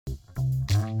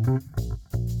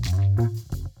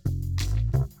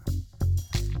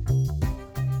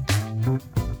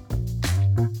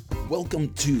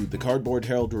Welcome to the Cardboard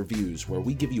Herald Reviews, where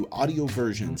we give you audio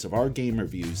versions of our game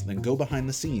reviews, then go behind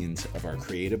the scenes of our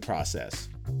creative process.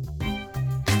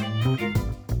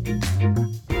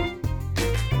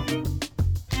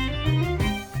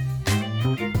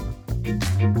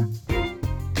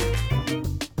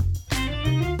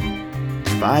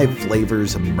 Five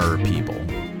Flavors of Merpeople,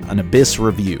 an Abyss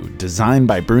review, designed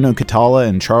by Bruno Cathala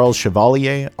and Charles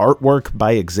Chevalier, artwork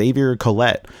by Xavier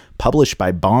Collette, published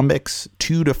by Bombix,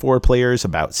 2 to 4 players,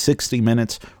 about 60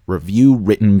 minutes, review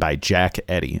written by Jack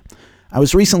Eddy. I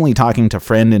was recently talking to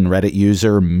friend and Reddit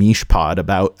user Mishpod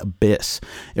about Abyss.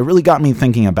 It really got me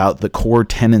thinking about the core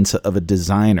tenets of a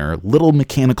designer, little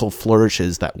mechanical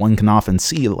flourishes that one can often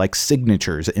see like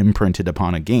signatures imprinted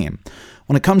upon a game.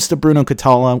 When it comes to Bruno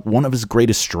Cathala, one of his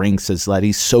greatest strengths is that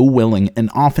he's so willing and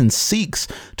often seeks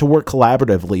to work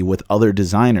collaboratively with other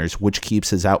designers, which keeps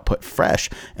his output fresh,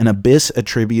 and Abyss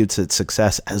attributes its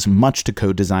success as much to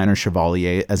co-designer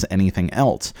Chevalier as anything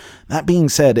else. That being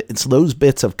said, it's those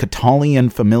bits of Catalian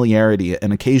familiarity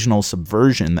and occasional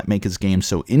subversion that make his game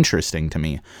so interesting to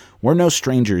me. We're no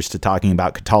strangers to talking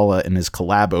about Cathala and his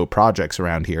collabo projects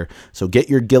around here, so get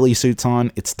your ghillie suits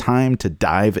on, it's time to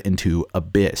dive into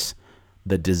Abyss.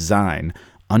 The design.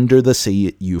 Under the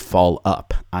sea, you fall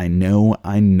up. I know.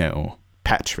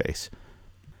 Patchface.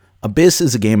 Abyss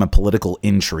is a game of political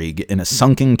intrigue in a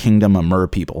sunken kingdom of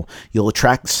merpeople. You'll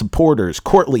attract supporters,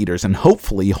 court leaders, and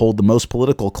hopefully hold the most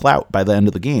political clout by the end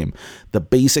of the game. The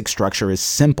basic structure is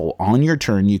simple. On your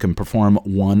turn, you can perform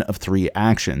one of 3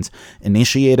 actions.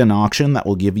 Initiate an auction that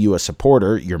will give you a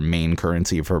supporter, your main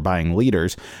currency for buying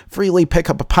leaders. Freely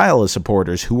pick up a pile of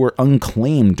supporters who were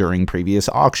unclaimed during previous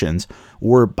auctions,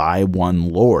 or buy one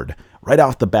lord. Right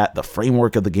off the bat, the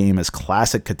framework of the game is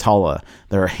classic Cathala.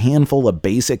 There are a handful of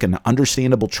basic and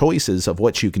understandable choices of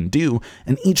what you can do,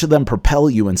 and each of them propel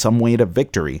you in some way to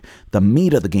victory. The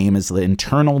meat of the game is the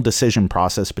internal decision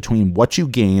process between what you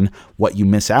gain, what you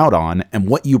miss out on, and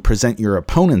what you present your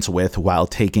opponents with while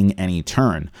taking any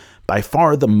turn. By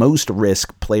far the most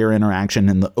risk player interaction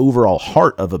in the overall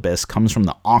heart of Abyss comes from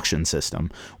the auction system.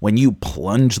 When you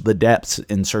plunge the depths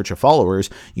in search of followers,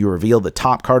 you reveal the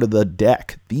top card of the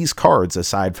deck. These cards,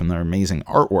 aside from their amazing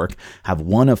artwork, have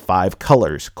one of 5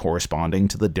 colors corresponding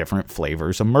to the different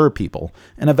flavors of merpeople,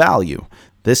 and a value.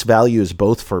 This value is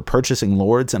both for purchasing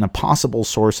lords and a possible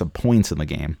source of points in the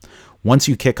game. Once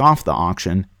you kick off the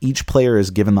auction, each player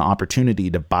is given the opportunity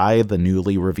to buy the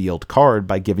newly revealed card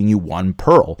by giving you 1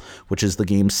 pearl, which is the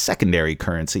game's secondary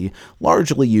currency,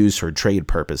 largely used for trade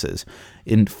purposes.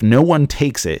 If no one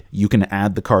takes it, you can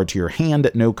add the card to your hand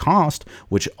at no cost,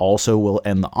 which also will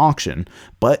end the auction.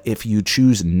 But if you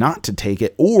choose not to take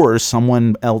it, or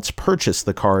someone else purchased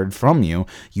the card from you,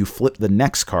 you flip the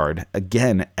next card.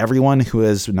 Again, everyone who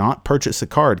has not purchased the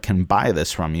card can buy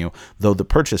this from you, though the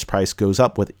purchase price goes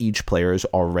up with each player has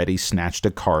already snatched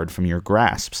a card from your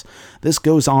grasps. This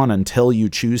goes on until you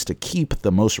choose to keep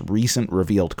the most recent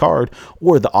revealed card,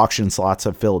 or the auction slots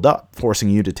have filled up, forcing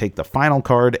you to take the final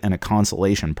card and a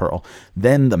consolation pearl.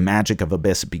 Then the magic of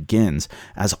Abyss begins,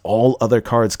 as all other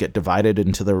cards get divided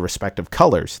into their respective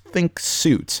colors, think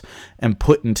suits, and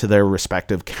put into their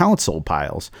respective council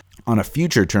piles. On a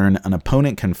future turn, an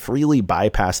opponent can freely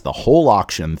bypass the whole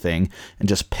auction thing and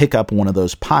just pick up one of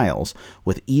those piles.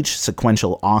 With each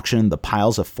sequential auction, the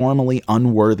piles of formerly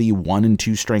unworthy 1 and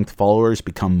 2 strength followers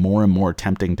become more and more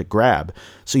tempting to grab.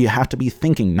 So you have to be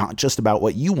thinking not just about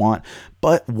what you want,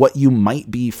 but what you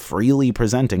might be freely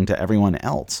presenting to everyone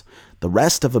else. The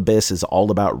rest of Abyss is all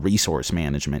about resource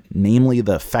management, namely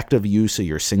the effective use of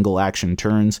your single action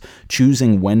turns,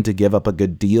 choosing when to give up a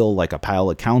good deal like a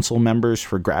pile of council members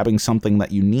for grabbing something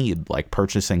that you need, like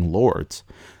purchasing lords.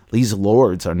 These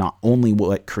lords are not only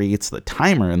what creates the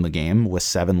timer in the game, with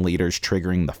 7 leaders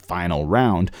triggering the final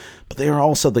round, but they are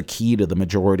also the key to the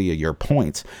majority of your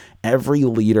points. Every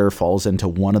leader falls into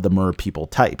one of the merpeople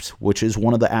types, which is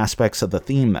one of the aspects of the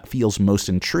theme that feels most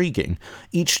intriguing.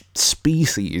 Each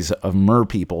species of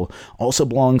merpeople also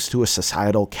belongs to a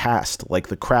societal caste, like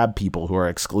the crab people who are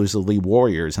exclusively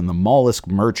warriors and the mollusk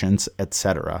merchants,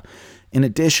 etc. In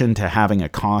addition to having a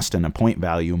cost and a point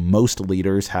value, most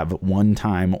leaders have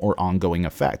one-time or ongoing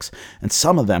effects, and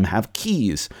some of them have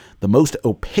keys. The most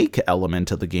opaque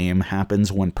element of the game happens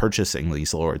when purchasing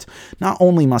these lords. Not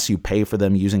only must you pay for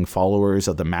them using followers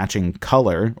of the matching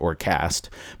color or caste,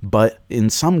 but in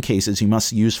some cases you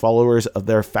must use followers of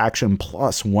their faction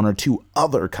plus 1 or 2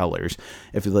 other colors.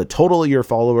 If the total of your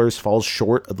followers falls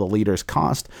short of the leader's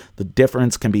cost, the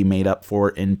difference can be made up for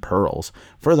in pearls.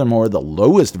 Furthermore, the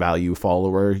lowest value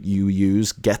follower you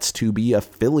use gets to be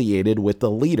affiliated with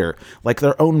the leader, like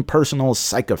their own personal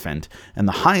sycophant, and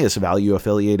the highest value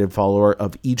affiliated follower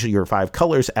of each of your 5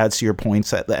 colors adds to your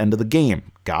points at the end of the game.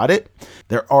 Got it?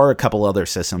 There are a couple other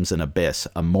systems in Abyss,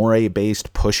 a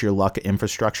moray-based push-your-luck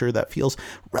infrastructure that feels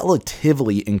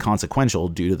relatively inconsequential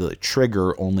due to the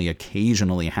trigger only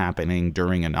occasionally happening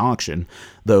during an auction,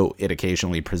 though it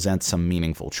occasionally presents some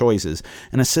meaningful choices,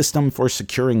 and a system for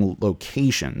securing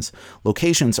locations.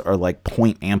 Locations are like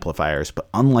point amplifiers, but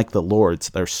unlike the Lords,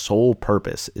 their sole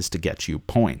purpose is to get you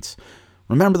points.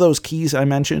 Remember those keys I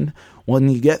mentioned? When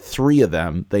you get 3 of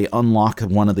them, they unlock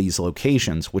one of these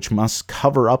locations, which must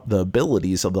cover up the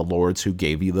abilities of the lords who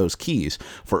gave you those keys,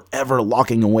 forever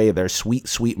locking away their sweet,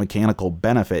 sweet mechanical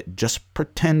benefit. Just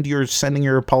pretend you're sending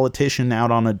your politician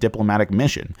out on a diplomatic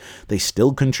mission. They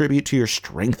still contribute to your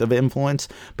strength of influence,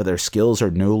 but their skills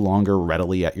are no longer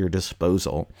readily at your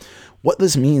disposal. What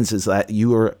this means is that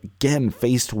you are again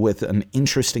faced with an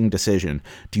interesting decision.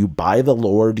 Do you buy the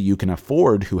lord you can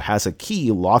afford who has a key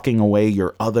locking away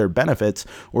your other benefits,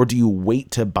 or do you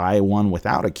wait to buy one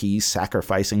without a key,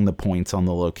 sacrificing the points on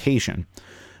the location?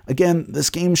 Again,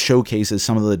 this game showcases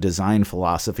some of the design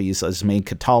philosophies that has made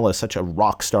Katala such a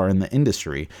rock star in the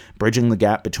industry, bridging the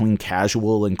gap between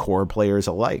casual and core players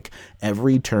alike.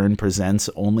 Every turn presents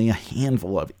only a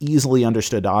handful of easily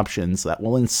understood options that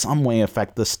will in some way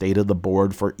affect the state of the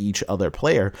board for each other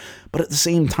player, but at the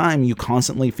same time you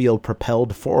constantly feel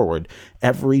propelled forward.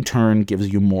 Every turn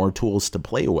gives you more tools to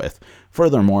play with.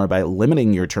 Furthermore, by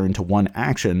limiting your turn to 1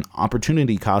 action,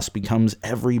 opportunity cost becomes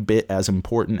every bit as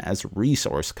important as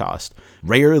resource cost.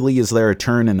 Rarely is there a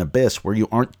turn in Abyss where you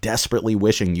aren't desperately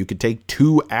wishing you could take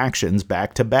 2 actions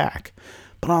back to back.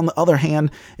 But on the other hand,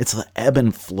 it's the ebb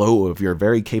and flow of your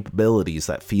very capabilities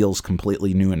that feels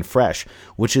completely new and fresh,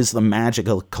 which is the magic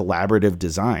of collaborative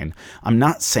design. I'm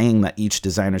not saying that each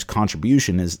designer's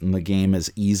contribution in the game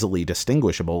is easily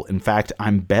distinguishable. In fact,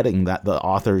 I'm betting that the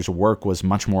author's work was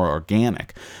much more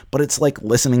organic. But it's like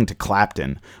listening to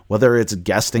Clapton. Whether it's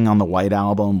guesting on the White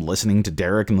Album, listening to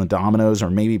Derek and the Dominoes, or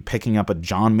maybe picking up a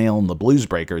John Mayall and the Blues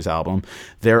Breakers album,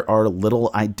 there are little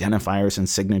identifiers and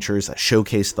signatures that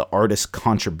showcase the artist's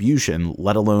contribution,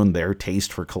 let alone their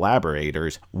taste for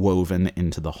collaborators, woven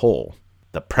into the whole.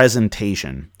 The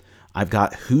presentation. I've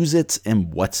got who's its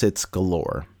and what's its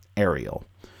galore. Ariel.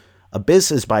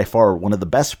 Abyss is by far one of the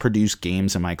best produced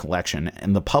games in my collection,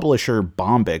 and the publisher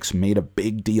Bombix made a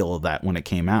big deal of that when it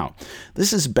came out.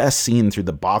 This is best seen through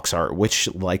the box art,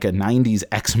 which, like a 90s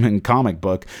X-Men comic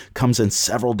book, comes in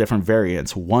several different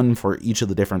variants, one for each of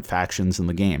the different factions in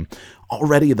the game.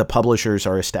 Already, the publishers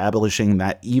are establishing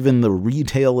that even the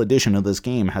retail edition of this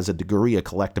game has a degree of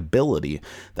collectability,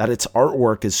 that its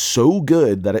artwork is so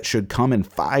good that it should come in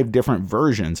 5 different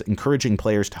versions, encouraging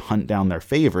players to hunt down their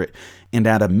favorite, and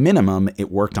at a minimum,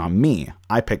 it worked on me.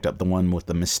 I picked up the one with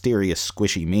the mysterious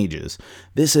squishy mages.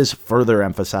 This is further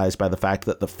emphasized by the fact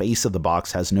that the face of the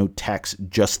box has no text,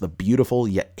 just the beautiful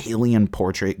yet alien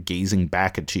portrait gazing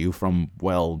back at you from,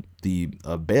 well, the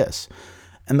abyss.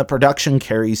 And the production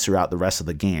carries throughout the rest of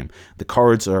the game. The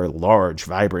cards are large,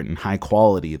 vibrant, and high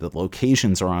quality. The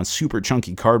locations are on super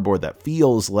chunky cardboard that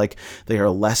feels like they are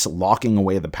less locking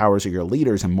away the powers of your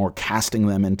leaders and more casting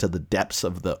them into the depths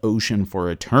of the ocean for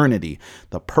eternity.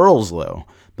 The pearls, though,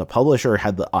 the publisher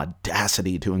had the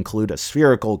audacity to include a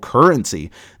spherical currency.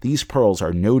 These pearls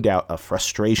are no doubt a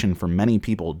frustration for many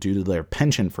people due to their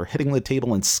penchant for hitting the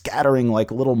table and scattering like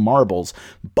little marbles,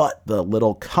 but the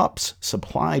little cups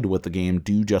supplied with the game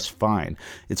do just fine.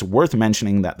 It's worth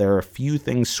mentioning that there are few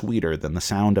things sweeter than the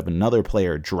sound of another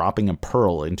player dropping a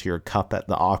pearl into your cup at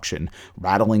the auction,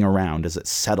 rattling around as it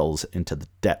settles into the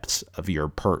depths of your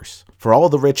purse. For all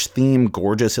the rich theme,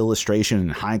 gorgeous illustration,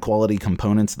 and high-quality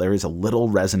components, there is a little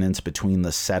resonance between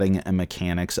the setting and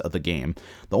mechanics of the game.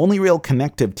 The only real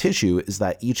connective tissue is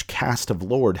that each cast of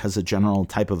Lord has a general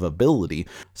type of ability,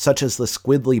 such as the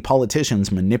squiddly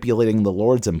politicians manipulating the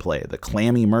lords in play, the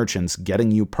clammy merchants getting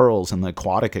you pearls, and the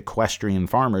aquatic equestrian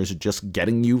farmers just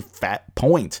getting you fat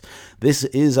points. This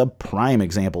is a prime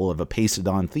example of a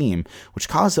pasted-on theme, which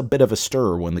caused a bit of a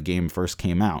stir when the game first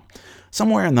came out.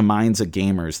 Somewhere in the minds of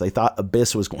gamers, they thought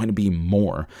Abyss was going to be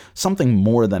more, something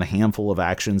more than a handful of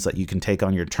actions that you can take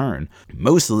on your turn.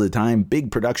 Most of the time, big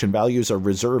production values are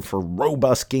reserved for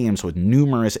robust games with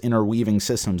numerous interweaving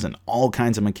systems and all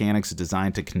kinds of mechanics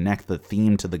designed to connect the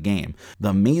theme to the game. The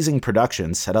amazing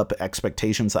production set up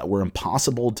expectations that were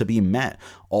impossible to be met,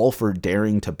 all for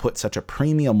daring to put such a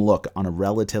premium look on a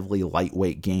relatively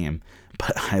lightweight game.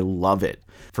 but I love it.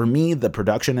 For me, the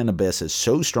production in Abyss is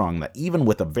so strong that even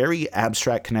with a very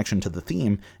abstract connection to the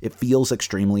theme, it feels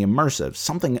extremely immersive.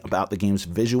 Something about the game's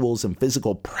visuals and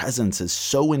physical presence is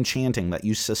so enchanting that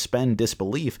you suspend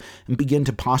disbelief and begin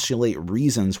to postulate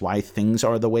reasons why things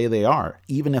are the way they are,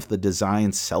 even if the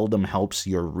design seldom helps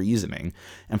your reasoning.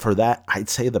 And for that, I'd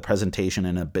say the presentation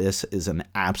in Abyss is an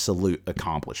absolute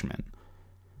accomplishment.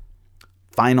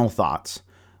 Final thoughts.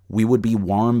 We would be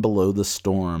warm below the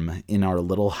storm in our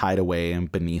little hideaway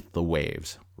beneath the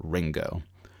waves. Ringo.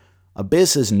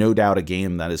 Abyss is no doubt a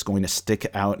game that is going to stick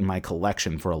out in my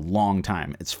collection for a long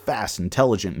time. It's fast,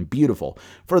 intelligent, and beautiful.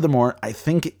 Furthermore, I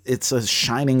think it's a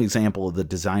shining example of the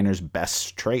designer's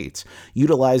best traits,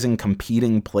 utilizing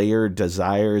competing player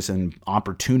desires and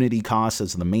opportunity costs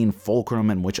as the main fulcrum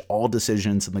in which all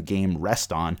decisions in the game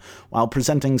rest on, while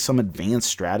presenting some advanced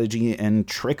strategy and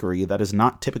trickery that is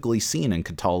not typically seen in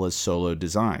Catala's solo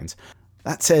designs.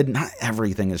 That said, not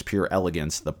everything is pure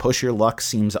elegance. The push your luck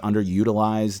seems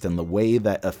underutilized, and the way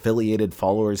that affiliated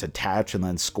followers attach and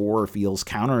then score feels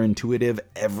counterintuitive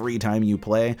every time you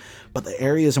play, but the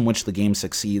areas in which the game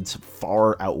succeeds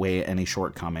far outweigh any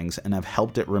shortcomings and have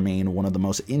helped it remain one of the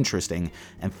most interesting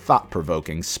and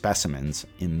thought-provoking specimens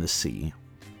in the sea.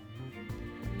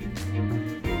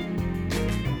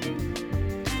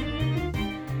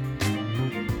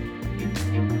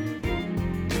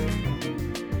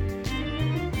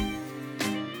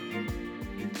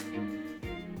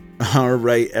 All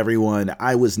right, everyone.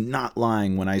 I was not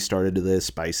lying when I started this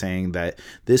by saying that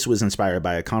this was inspired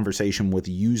by a conversation with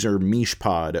user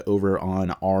Mishpod over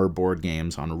on R Board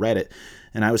Games on Reddit.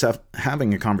 And I was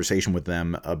having a conversation with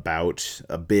them about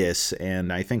Abyss,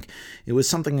 and I think it was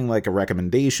something like a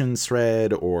recommendations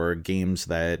thread or games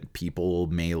that people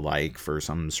may like for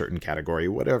some certain category,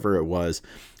 whatever it was.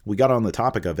 We got on the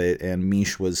topic of it, and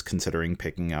Mish was considering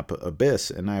picking up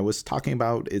Abyss, and I was talking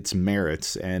about its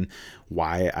merits and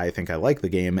why I think I like the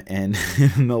game, and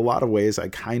in a lot of ways, I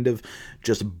kind of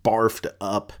just barfed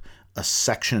up a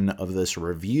section of this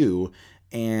review,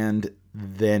 and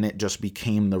then it just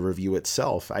became the review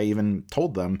itself. I even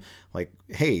told them, like,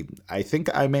 hey, I think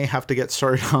I may have to get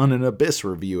started on an Abyss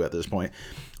review at this point,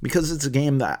 because it's a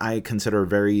game that I consider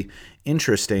very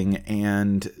interesting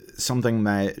and something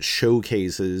that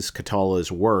showcases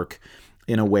Catala's work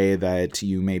in a way that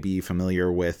you may be familiar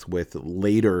with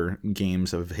later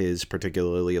games of his,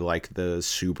 particularly like the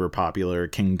super popular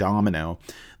King Domino.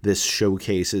 This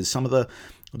showcases some of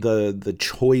the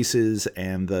choices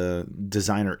and the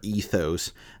designer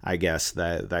ethos, I guess,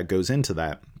 that goes into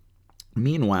that.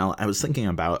 Meanwhile, I was thinking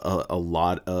about a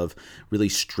lot of really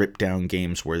stripped down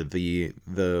games where the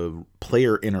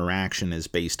player interaction is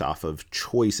based off of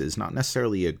choices, not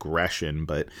necessarily aggression,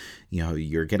 but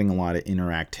you're getting a lot of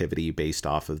interactivity based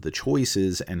off of the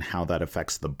choices and how that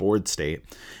affects the board state.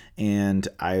 And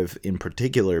I've in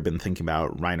particular been thinking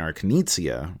about Reiner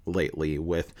Knizia lately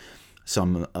with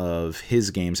some of his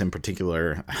games. In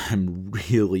particular, I'm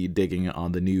really digging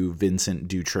on the new Vincent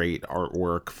Dutrait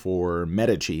artwork for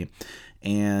Medici,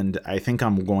 and I think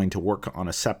I'm going to work on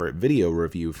a separate video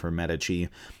review for Medici,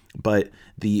 but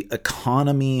the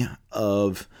economy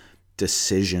of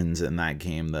decisions in that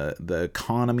game, the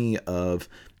economy of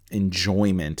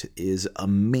enjoyment is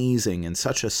amazing. In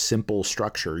such a simple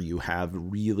structure, you have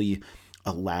really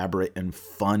elaborate and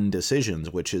fun decisions,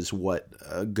 which is what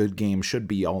a good game should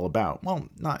be all about. Well,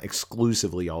 not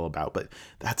exclusively all about, but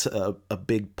that's a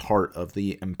big part of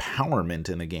the empowerment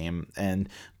in a game and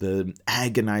the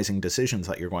agonizing decisions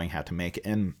that you're going to have to make.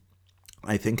 And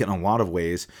I think in a lot of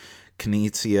ways,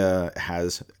 Knizia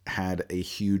has had a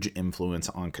huge influence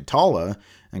on Catala,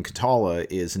 and Catala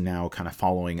is now kind of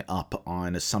following up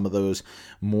on some of those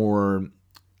more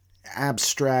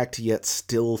abstract yet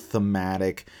still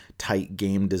thematic tight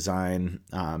game design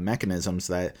mechanisms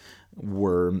that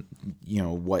were,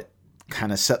 what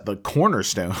kind of set the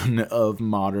cornerstone of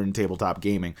modern tabletop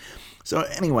gaming. So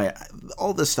anyway,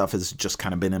 all this stuff has just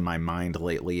kind of been in my mind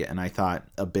lately, and I thought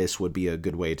Abyss would be a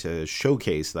good way to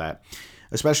showcase that,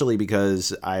 especially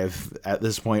because I've at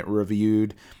this point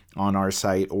reviewed on our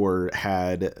site or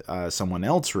had someone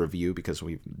else review, because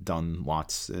we've done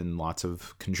lots and lots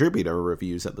of contributor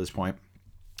reviews at this point,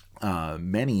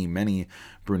 many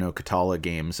Bruno Catala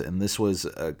games, and this was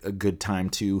a good time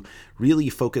to really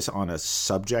focus on a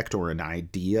subject or an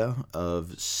idea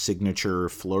of signature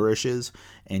flourishes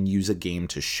and use a game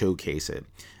to showcase it,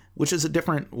 which is a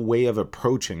different way of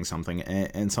approaching something,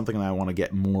 and something that I want to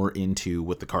get more into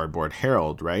with the Cardboard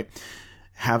Herald, right?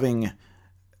 Having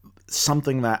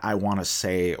something that I want to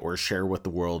say or share with the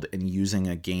world, and using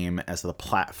a game as the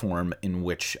platform in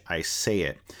which I say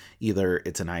it. Either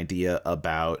it's an idea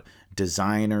about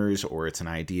designers, or it's an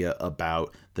idea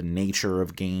about the nature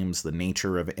of games, the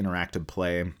nature of interactive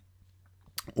play,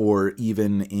 or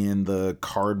even in the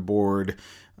cardboard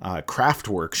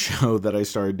Craftwork show that I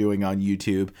started doing on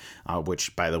YouTube,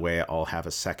 which, by the way, I'll have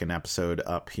a second episode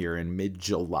up here in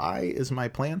mid-July is my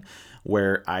plan,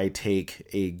 where I take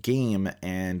a game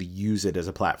and use it as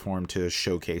a platform to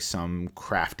showcase some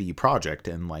crafty project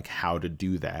and like how to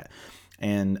do that.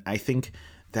 And I think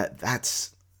that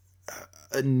that's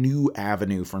a new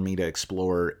avenue for me to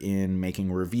explore in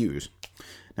making reviews.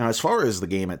 Now, as far as the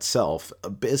game itself,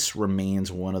 Abyss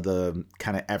remains one of the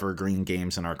kind of evergreen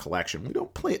games in our collection. We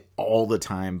don't play it all the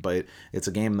time, but it's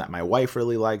a game that my wife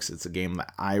really likes. It's a game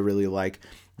that I really like.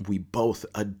 We both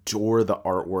adore the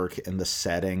artwork and the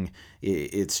setting.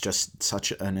 It's just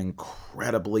such an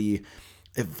incredibly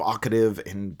evocative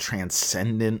and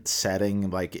transcendent setting.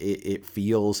 Like, it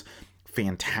feels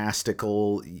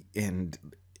fantastical, and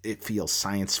it feels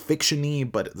science fiction-y,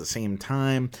 but at the same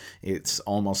time, it's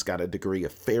almost got a degree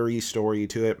of fairy story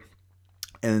to it.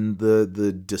 And the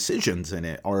decisions in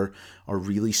it are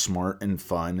really smart and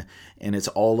fun, and it's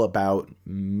all about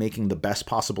making the best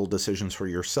possible decisions for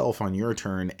yourself on your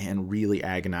turn, and really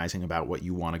agonizing about what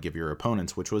you want to give your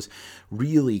opponents, which was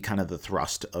really kind of the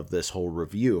thrust of this whole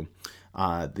review.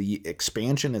 The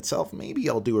expansion itself, maybe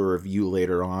I'll do a review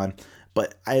later on,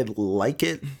 but I like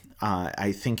it.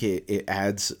 I think it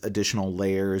adds additional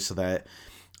layers that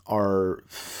are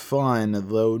fun,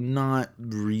 though not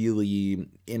really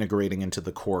integrating into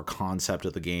the core concept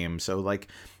of the game. So, like,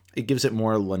 it gives it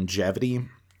more longevity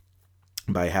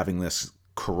by having this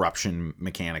corruption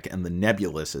mechanic, and the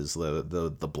nebulouses,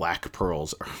 the black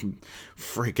pearls, are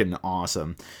freaking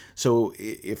awesome. So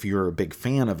if you're a big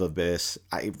fan of Abyss,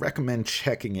 I recommend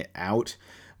checking it out.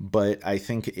 But I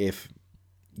think if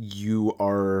you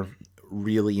are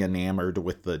really enamored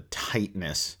with the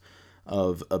tightness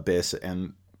of Abyss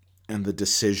and the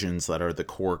decisions that are the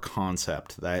core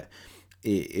concept, that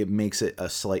it makes it a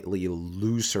slightly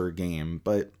looser game,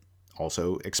 but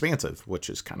also expansive, which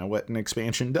is kind of what an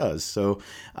expansion does. So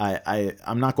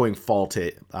I'm not going to fault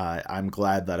it. I'm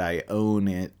glad that I own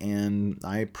it, and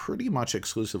I pretty much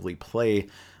exclusively play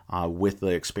with the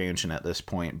expansion at this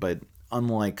point. But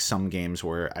unlike some games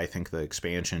where I think the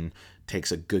expansion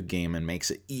takes a good game and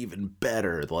makes it even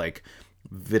better, like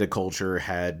Viticulture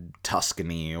had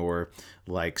Tuscany, or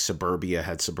like Suburbia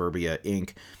had Suburbia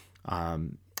Inc.,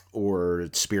 or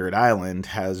Spirit Island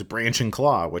has Branch and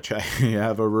Claw, which I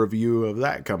have a review of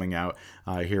that coming out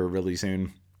here really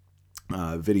soon,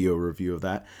 video review of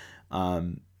that.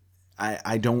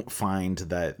 I don't find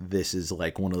that this is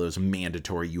like one of those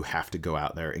mandatory, you have to go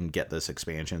out there and get this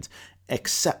expansions,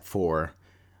 except for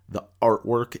the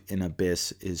artwork in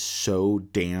Abyss is so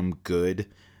damn good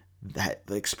that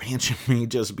the expansion may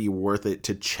just be worth it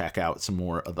to check out some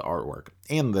more of the artwork.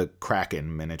 And the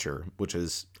Kraken miniature, which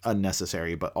is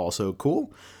unnecessary but also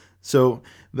cool. So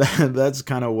that's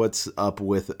kind of what's up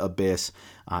with Abyss.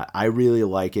 I really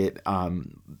like it.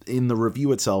 In the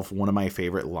review itself, one of my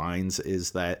favorite lines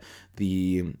is that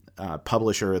the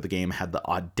publisher of the game had the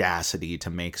audacity to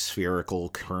make spherical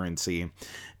currency.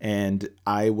 And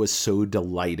I was so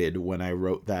delighted when I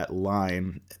wrote that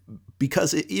line,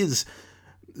 because it is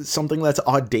something that's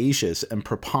audacious and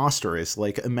preposterous.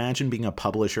 Like, imagine being a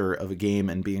publisher of a game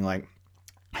and being like,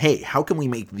 hey, how can we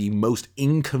make the most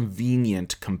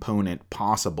inconvenient component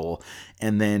possible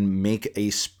and then make a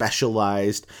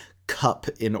specialized cup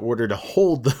in order to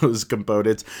hold those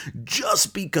components,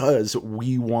 just because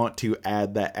we want to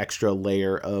add that extra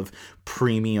layer of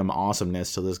premium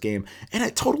awesomeness to this game. And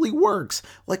it totally works.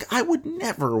 Like, I would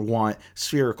never want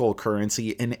spherical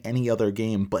currency in any other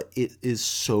game, but it is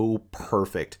so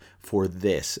perfect for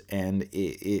this, and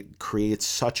it creates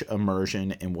such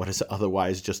immersion in what is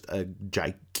otherwise just a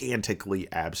gigantically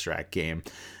abstract game.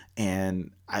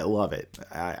 And I love it.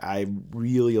 I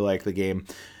really like the game.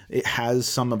 It has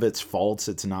some of its faults.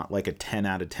 It's not like a 10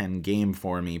 out of 10 game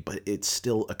for me, but it's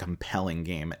still a compelling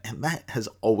game. And that has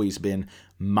always been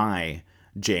my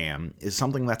jam, is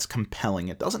something that's compelling.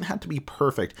 It doesn't have to be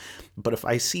perfect, but if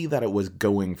I see that it was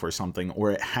going for something,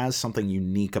 or it has something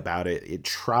unique about it, it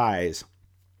tries,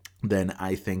 then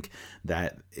I think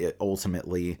that it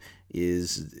ultimately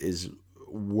is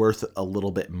worth a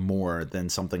little bit more than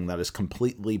something that is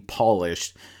completely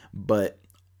polished, but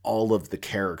all of the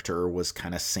character was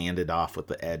kind of sanded off with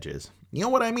the edges. You know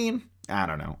what I mean? I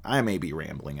don't know. I may be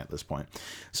rambling at this point.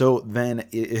 So then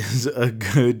it is a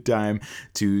good time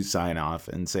to sign off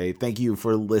and say thank you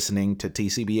for listening to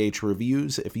TCBH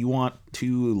Reviews. If you want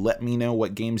to let me know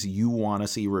what games you want to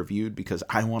see reviewed, because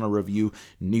I want to review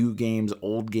new games,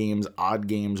 old games, odd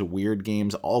games, weird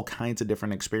games, all kinds of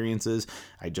different experiences.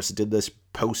 I just did this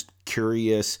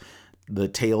post-curious the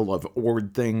Tale of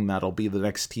Ord thing. That'll be the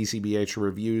next TCBH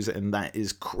Reviews, and that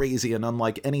is crazy and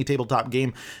unlike any tabletop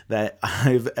game that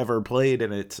I've ever played,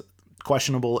 and it's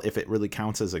questionable if it really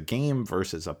counts as a game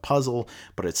versus a puzzle,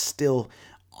 but it's still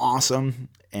awesome.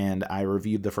 And I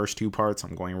reviewed the first 2 parts.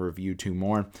 I'm going to review 2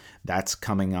 more. That's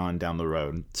coming on down the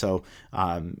road. So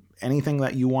anything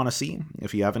that you want to see,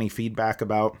 if you have any feedback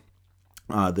about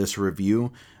this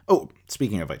review. Oh,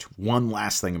 speaking of which, one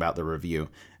last thing about the review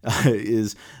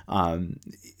is,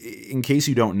 in case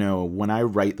you don't know, when I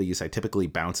write these, I typically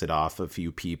bounce it off a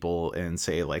few people and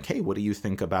say like, hey, what do you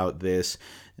think about this,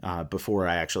 before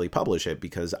I actually publish it,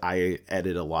 because I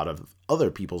edit a lot of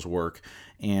other people's work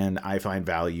and I find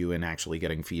value in actually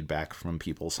getting feedback from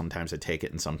people. Sometimes I take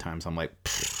it and sometimes I'm like,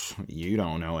 you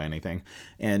don't know anything.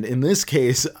 And in this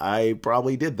case, I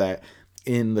probably did that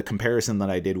in the comparison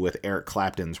that I did with Eric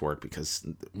Clapton's work, because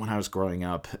when I was growing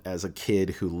up as a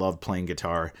kid who loved playing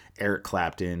guitar, Eric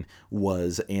Clapton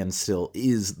was and still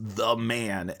is the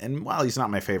man. And while he's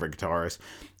not my favorite guitarist,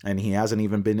 and he hasn't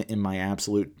even been in my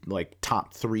absolute like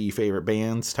top 3 favorite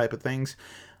bands type of things,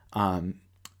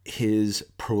 his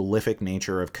prolific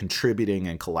nature of contributing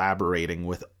and collaborating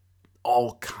with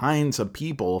all kinds of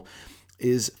people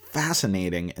is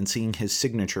fascinating, and seeing his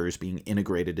signatures being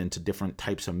integrated into different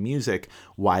types of music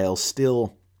while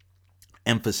still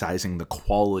emphasizing the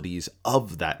qualities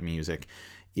of that music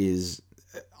is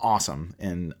awesome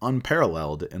and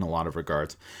unparalleled in a lot of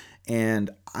regards.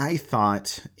 And I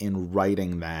thought in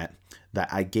writing that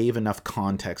I gave enough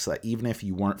context that even if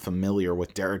you weren't familiar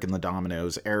with Derek and the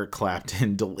Dominos, Eric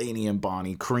Clapton, Delaney and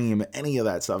Bonnie, Cream, any of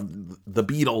that stuff, the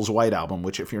Beatles' White Album,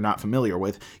 which if you're not familiar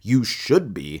with, you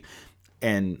should be.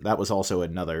 And that was also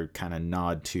another kind of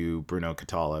nod to Bruno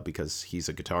Cathala because he's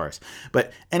a guitarist.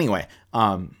 But anyway,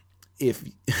 if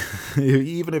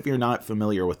even if you're not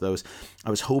familiar with those, I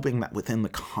was hoping that within the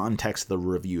context of the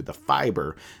review, the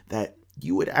fiber, that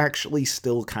you would actually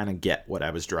still kind of get what I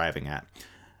was driving at.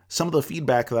 Some of the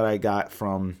feedback that I got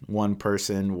from one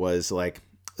person was like,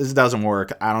 this doesn't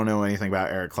work. I don't know anything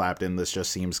about Eric Clapton. This just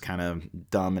seems kind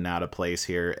of dumb and out of place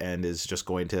here, and is just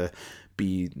going to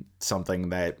be something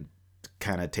that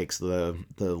kind of takes the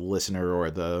listener or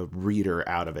the reader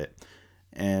out of it.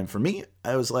 And for me,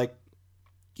 I was like,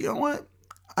 you know what?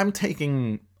 I'm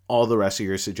taking all the rest of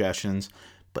your suggestions,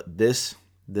 but this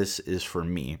is for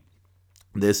me.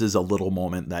 This is a little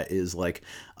moment that is like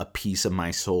a piece of my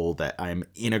soul that I'm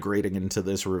integrating into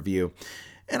this review.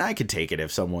 And I could take it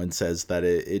if someone says that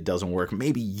it doesn't work.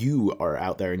 Maybe you are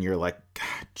out there and you're like,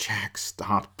 God, Jack,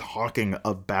 stop talking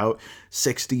about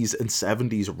 60s and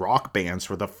 70s rock bands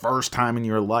for the first time in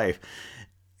your life.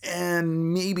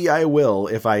 And maybe I will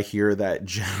if I hear that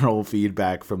general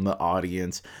feedback from the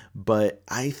audience. But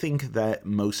I think that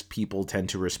most people tend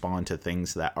to respond to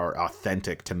things that are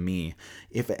authentic to me.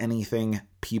 If anything,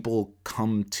 people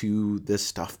come to this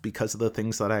stuff because of the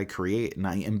things that I create, and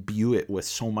I imbue it with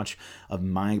so much of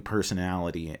my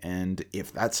personality. And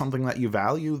if that's something that you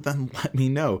value, then let me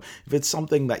know. If it's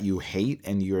something that you hate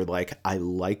and you're like, I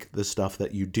like the stuff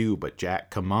that you do, but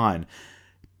Jack, come on.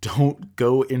 Don't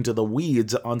go into the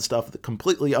weeds on stuff that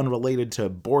completely unrelated to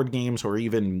board games or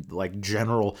even like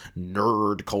general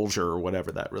nerd culture or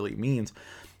whatever that really means,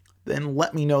 then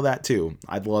let me know that too.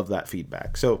 I'd love that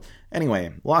feedback. So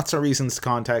anyway, lots of reasons to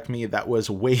contact me. That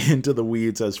was way into the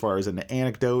weeds as far as an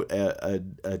anecdote,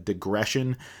 a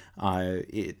digression.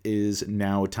 It is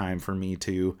now time for me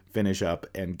to finish up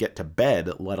and get to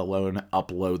bed, let alone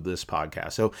upload this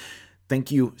podcast. So thank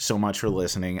you so much for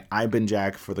listening. I've been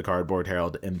Jack for the Cardboard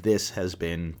Herald, and this has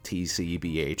been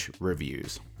TCBH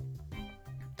Reviews.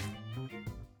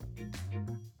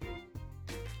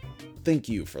 Thank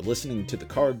you for listening to the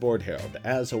Cardboard Herald.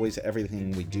 As always,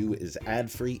 everything we do is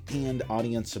ad-free and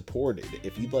audience-supported.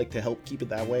 If you'd like to help keep it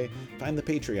that way, find the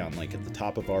Patreon link at the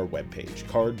top of our webpage,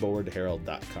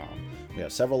 cardboardherald.com. We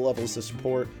have several levels of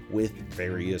support with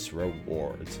various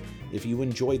rewards. If you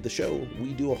enjoyed the show,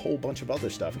 we do a whole bunch of other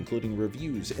stuff, including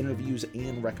reviews, interviews,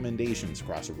 and recommendations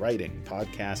across writing,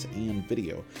 podcasts, and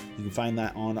video. You can find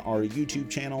that on our YouTube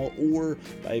channel or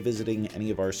by visiting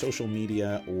any of our social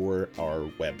media or our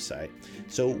website.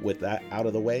 So with that out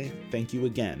of the way, thank you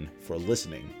again for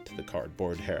listening to the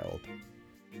Cardboard Herald.